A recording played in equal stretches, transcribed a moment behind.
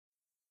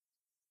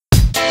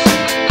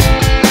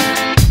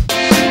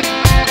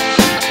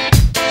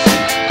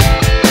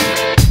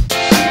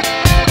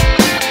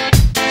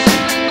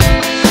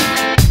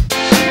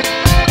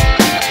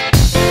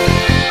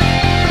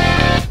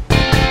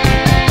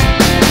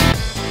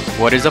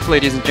What is up,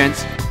 ladies and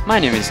gents? My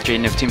name is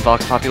Jaden of Team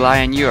Vox Populi,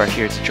 and you are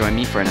here to join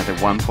me for another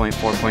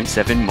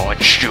 1.4.7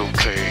 mod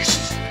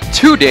showcase.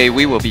 Today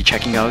we will be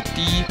checking out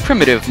the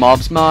Primitive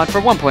Mobs mod for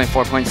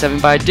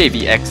 1.4.7 by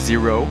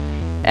DavyX0.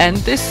 And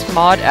this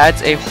mod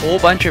adds a whole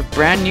bunch of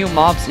brand new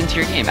mobs into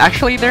your game.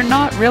 Actually, they're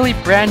not really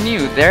brand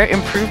new, they're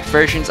improved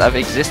versions of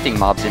existing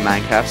mobs in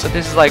Minecraft, so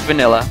this is like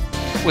vanilla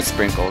with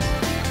sprinkles.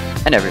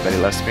 And everybody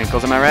loves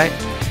sprinkles, am I right?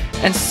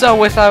 And so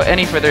without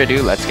any further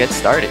ado, let's get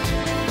started.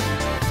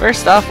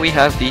 First off, we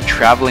have the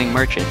Traveling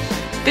Merchant.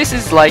 This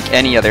is like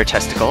any other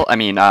testificate.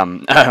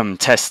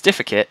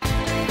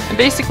 And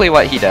basically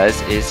what he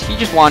does is he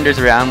just wanders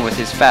around with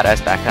his fat ass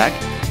backpack,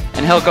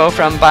 and he'll go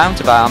from biome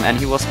to biome, and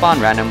he will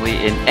spawn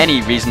randomly in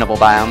any reasonable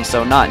biome,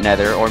 so not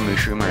nether or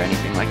mushroom or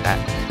anything like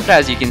that. But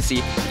as you can see,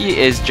 he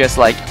is just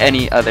like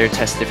any other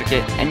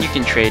testificate, and you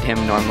can trade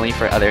him normally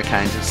for other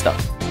kinds of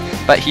stuff.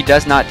 But he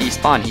does not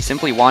despawn, he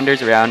simply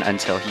wanders around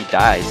until he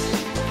dies.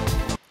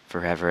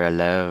 Forever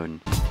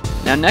alone.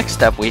 Now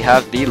next up we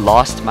have the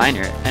Lost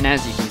Miner, and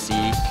as you can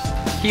see,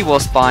 he will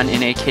spawn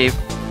in a cave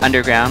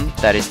underground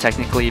that is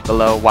technically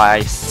below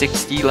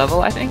Y60 level,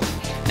 I think.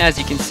 And as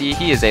you can see,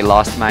 he is a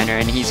Lost Miner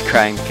and he's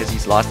crying because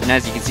he's lost, and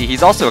as you can see,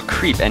 he's also a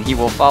creep and he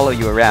will follow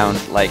you around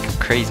like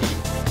crazy.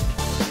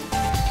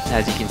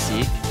 As you can see,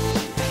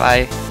 if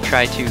I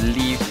try to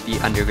leave the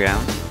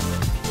underground,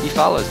 he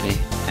follows me,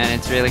 and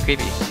it's really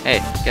creepy.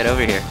 Hey, get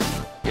over here.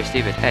 You're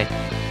stupid. Hey.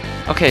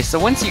 Okay, so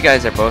once you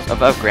guys are both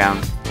above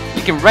ground,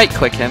 you can right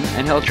click him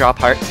and he'll drop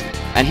hearts,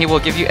 and he will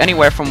give you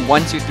anywhere from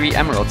 1 to 3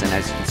 emeralds, and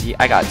as you can see,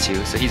 I got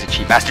 2, so he's a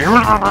cheap bastard.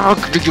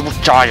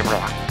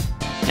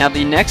 Now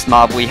the next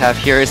mob we have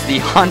here is the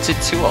Haunted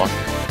Tool.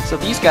 So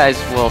these guys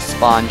will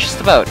spawn just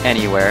about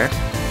anywhere,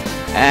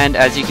 and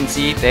as you can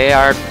see, they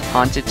are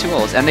haunted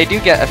tools, and they do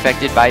get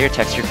affected by your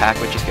texture pack,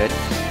 which is good.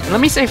 And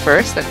let me say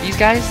first that these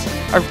guys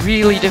are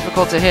really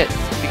difficult to hit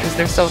because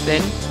they're so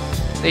thin.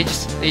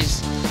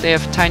 They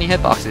have tiny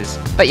hitboxes.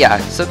 But yeah,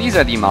 so these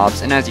are the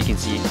mobs, and as you can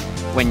see,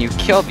 when you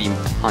kill the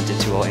haunted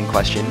tool in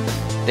question,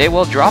 they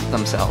will drop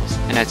themselves.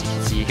 And as you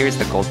can see, here's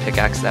the gold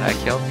pickaxe that I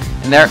killed.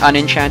 And they're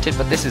unenchanted,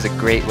 but this is a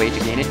great way to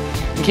gain it.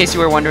 In case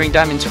you were wondering,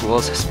 diamond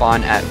tools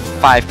spawn at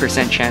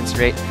 5% chance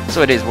rate,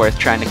 so it is worth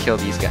trying to kill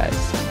these guys.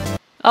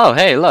 Oh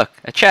hey, look,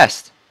 a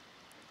chest.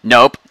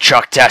 Nope,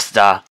 Chuck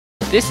Testa.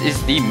 This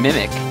is the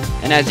Mimic,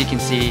 and as you can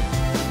see,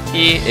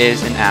 he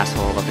is an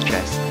asshole of a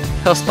chest.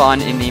 He'll spawn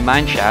in the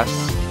mine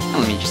shafts.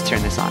 Let me just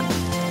turn this on.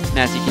 And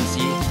as you can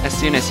see, as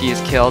soon as he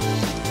is killed,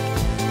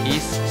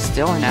 he's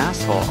still an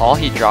asshole. All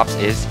he drops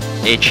is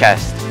a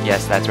chest.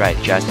 Yes, that's right,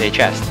 just a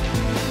chest.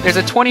 There's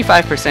a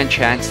 25%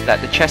 chance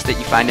that the chest that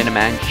you find in a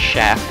mine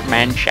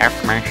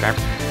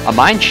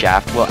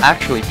shaft will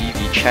actually be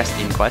the chest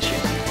in question.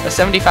 But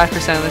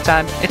 75% of the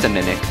time, it's a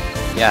mimic.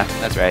 Yeah,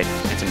 that's right,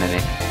 it's a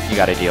mimic. You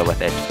gotta deal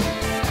with it.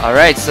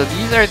 Alright, so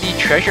these are the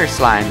treasure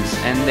slimes,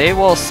 and they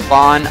will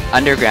spawn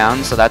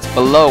underground, so that's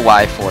below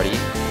Y40.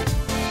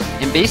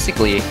 And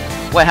basically,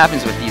 what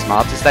happens with these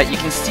mobs is that you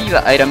can see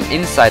the item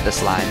inside the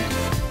slime.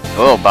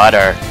 Oh,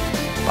 butter.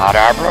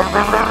 Butter.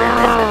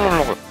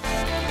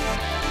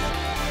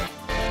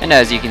 And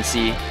as you can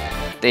see,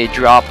 they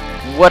drop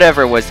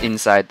whatever was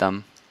inside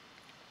them.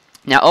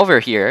 Now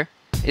over here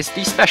is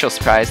the special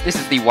surprise. This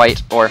is the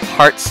white or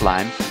heart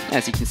slime.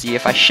 As you can see,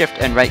 if I shift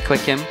and right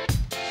click him,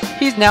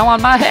 he's now on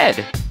my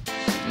head.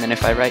 And then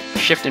if I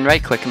shift and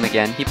right click him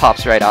again, he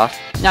pops right off.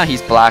 Now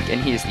he's black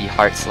and he is the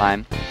heart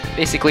slime.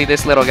 Basically,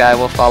 this little guy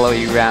will follow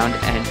you around,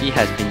 and he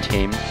has been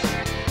tamed.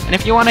 And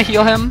if you want to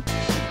heal him,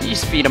 you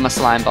just feed him a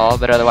slime ball,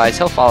 but otherwise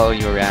he'll follow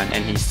you around,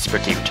 and he's super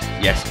cute.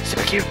 Yes,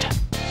 super cute.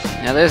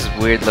 Now this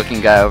weird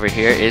looking guy over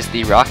here is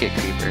the Rocket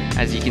Creeper.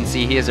 As you can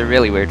see, he has a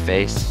really weird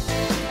face.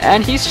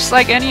 And he's just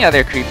like any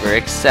other creeper,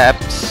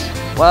 except,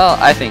 well,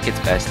 I think it's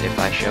best if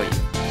I show you.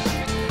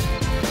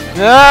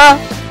 Ah!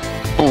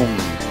 Boom!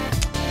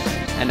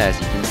 And as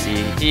you can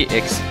see, he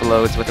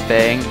explodes with a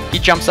bang. He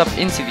jumps up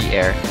into the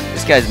air.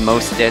 This guy's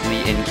most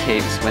deadly in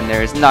caves. When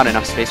there is not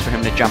enough space for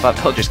him to jump up,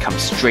 he'll just come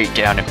straight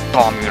down and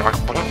bomb you.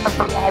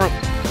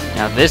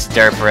 Now this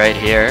derp right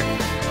here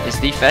is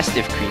the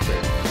Festive Creeper.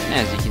 And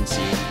as you can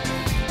see,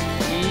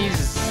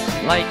 he's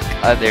like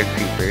other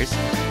creepers,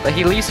 but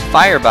he leaves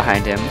fire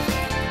behind him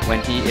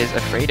when he is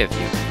afraid of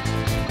you.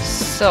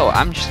 So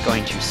I'm just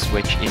going to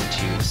switch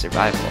into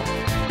survival.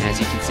 And as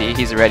you can see,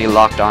 he's already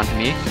locked onto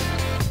me.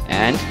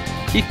 And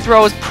he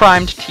throws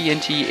primed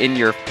TNT in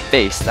your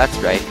face, that's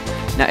right.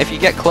 Now if you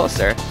get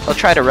closer, he'll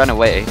try to run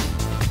away,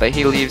 but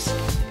he leaves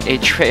a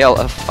trail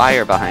of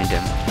fire behind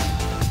him.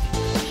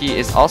 He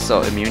is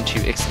also immune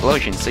to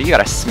explosions, so you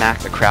gotta smack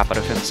the crap out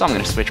of him, so I'm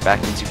gonna switch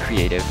back into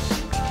creative,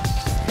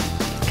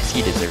 because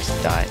he deserves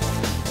to die.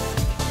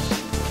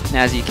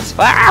 Now as you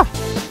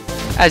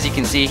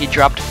can see, he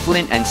dropped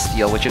flint and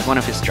steel, which is one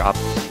of his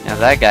drops. Now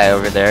that guy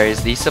over there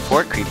is the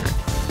support creeper.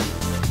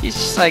 He's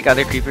just like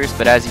other creepers,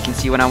 but as you can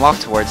see, when I walk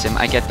towards him,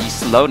 I get the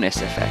slowness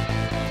effect.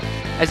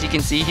 As you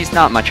can see, he's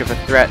not much of a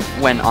threat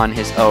when on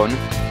his own,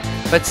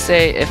 but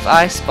say if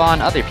I spawn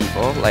other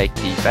people, like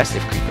the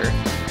Festive Creeper,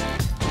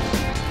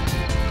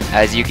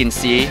 as you can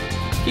see,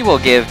 He will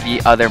give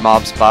the other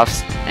mobs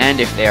buffs, and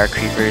if they are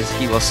creepers,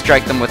 he will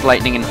strike them with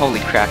lightning, and holy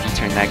crap, he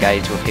turned that guy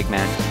into a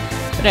pigman.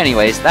 But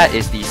anyways, that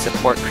is the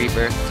support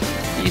creeper.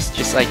 He's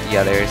just like the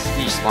others.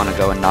 You just want to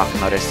go and knock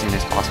him out as soon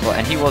as possible,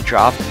 and he will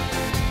drop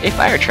a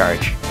fire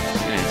charge.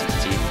 And as you can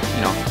see,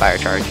 you know, fire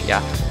charge,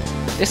 yeah.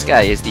 This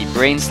guy is the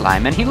brain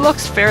slime, and he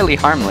looks fairly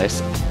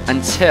harmless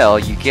until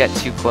you get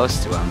too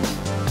close to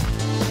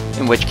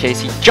him. In which case,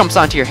 he jumps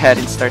onto your head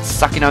and starts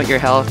sucking out your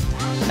health.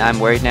 And I'm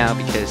worried now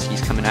because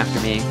he's coming after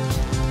me.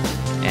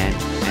 And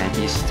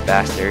he's a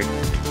bastard.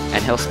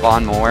 And he'll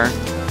spawn more.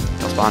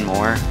 He'll spawn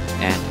more.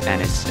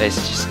 And it's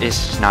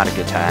just not a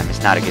good time.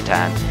 It's not a good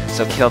time.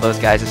 So kill those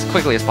guys as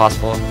quickly as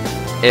possible.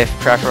 If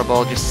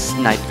preferable, just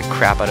snipe the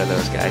crap out of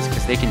those guys,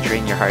 because they can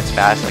drain your hearts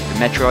fast, like the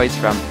Metroids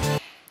from,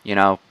 you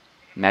know,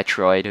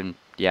 Metroid, and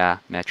yeah,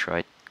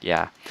 Metroid,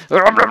 yeah.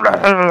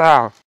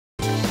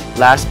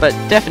 Last but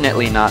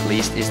definitely not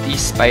least is the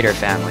spider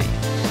family.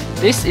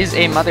 This is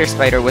a mother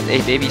spider with a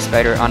baby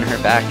spider on her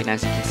back, and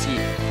as you can see,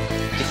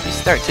 if you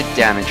start to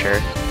damage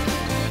her,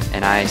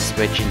 and I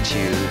switch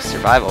into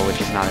survival, which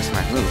is not a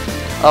smart move.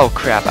 Oh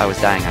crap, I was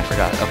dying, I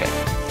forgot. Okay.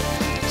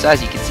 So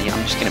as you can see,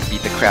 I'm just gonna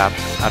beat the crap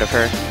out of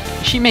her.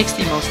 She makes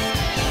the most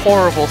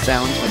horrible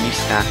sounds when you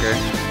smack her.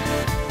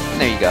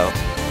 And there you go.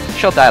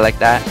 She'll die like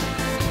that.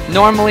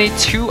 Normally,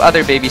 2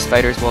 other baby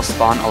spiders will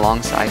spawn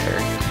alongside her.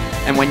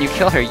 And when you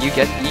kill her, you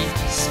get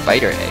the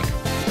spider egg.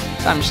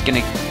 So I'm just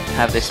gonna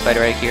have this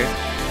spider egg here.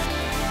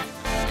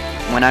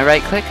 When I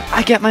right click,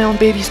 I get my own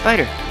baby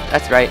spider.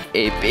 That's right,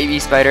 a baby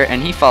spider,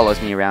 and he follows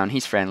me around.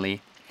 He's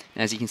friendly.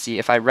 And as you can see,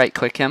 if I right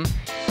click him,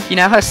 he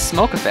now has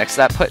smoke effects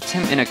that puts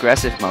him in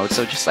aggressive mode.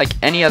 So just like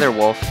any other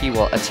wolf, he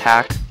will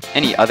attack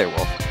any other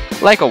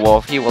wolf. Like a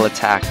wolf, he will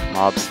attack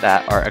mobs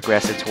that are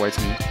aggressive towards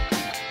me.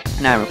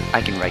 Now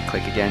I can right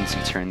click again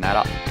to turn that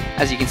off.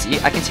 As you can see,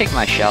 I can take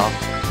my shell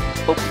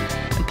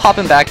and pop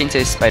him back into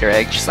his spider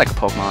egg, just like a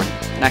Pokemon.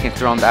 And I can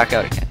throw him back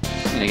out again.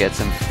 I'm gonna get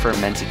some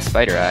fermented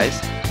spider eyes.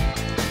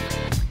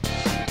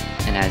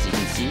 And as you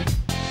can see,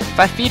 if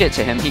I feed it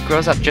to him, he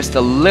grows up just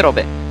a little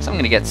bit. So I'm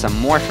gonna get some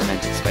more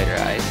fermented spider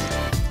eyes.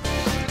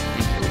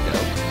 And here we go.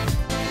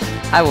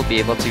 I will be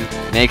able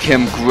to make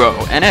him grow.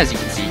 And as you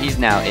can see, he's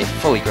now a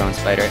fully grown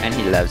spider, and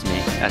he loves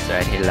me. That's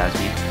right, he loves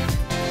me.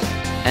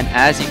 And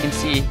as you can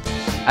see,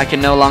 I can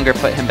no longer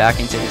put him back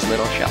into his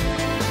little shell.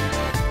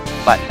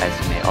 But as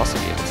you may also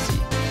be able to see,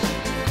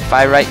 if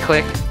I right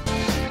click,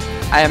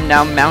 I am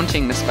now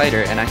mounting the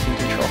spider and I can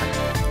control him.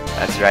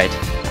 That's right,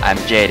 I'm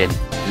Jaden,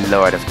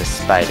 Lord of the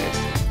Spiders.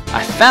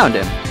 I found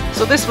him!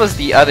 So this was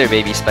the other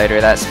baby spider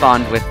that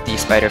spawned with the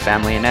spider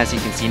family, and as you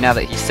can see, now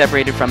that he's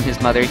separated from his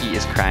mother, he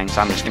is crying,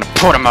 so I'm just gonna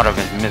put him out of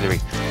his misery.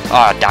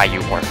 Ah, die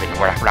you orphan,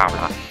 blah blah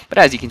blah. But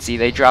as you can see,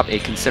 they drop a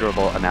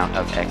considerable amount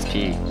of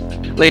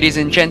XP. Ladies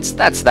and gents,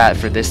 that's that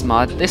for this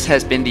mod. This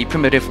has been the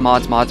Primitive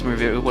Mods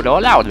review.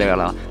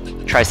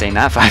 Try saying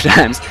that 5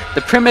 times.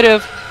 The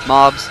Primitive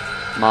Mobs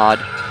mod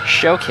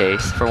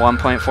showcase for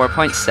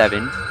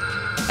 1.4.7.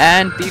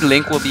 And the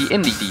link will be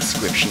in the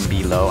description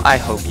below. I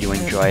hope you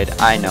enjoyed.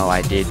 I know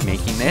I did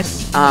making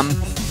this.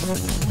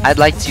 I'd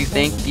like to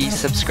thank the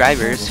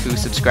subscribers who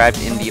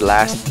subscribed in the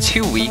last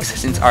 2 weeks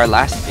since our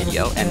last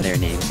video, and their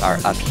names are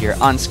up here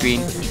on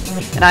screen.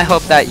 And I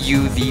hope that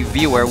you, the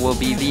viewer, will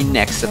be the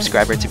next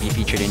subscriber to be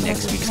featured in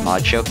next week's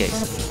mod showcase.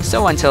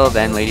 So until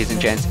then, ladies and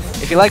gents,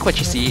 if you like what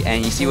you see,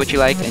 and you see what you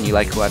like, and you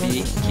like who I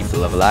be, keep the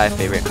love alive,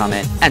 favorite,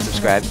 comment, and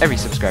subscribe. Every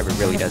subscriber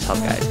really does help,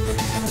 guys.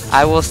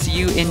 I will see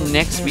you in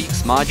next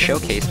week's mod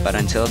showcase, but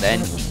until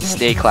then,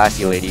 stay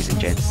classy, ladies and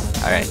gents.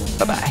 Alright,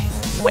 bye-bye.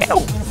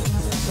 Wow.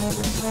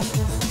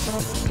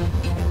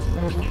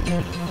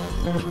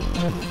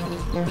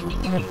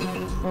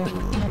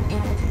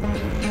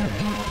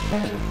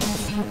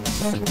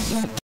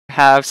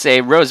 Have,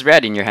 say, rose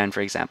red in your hand,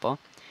 for example,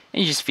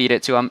 and you just feed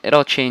it to him,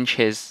 it'll change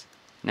his...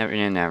 Never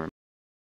mind.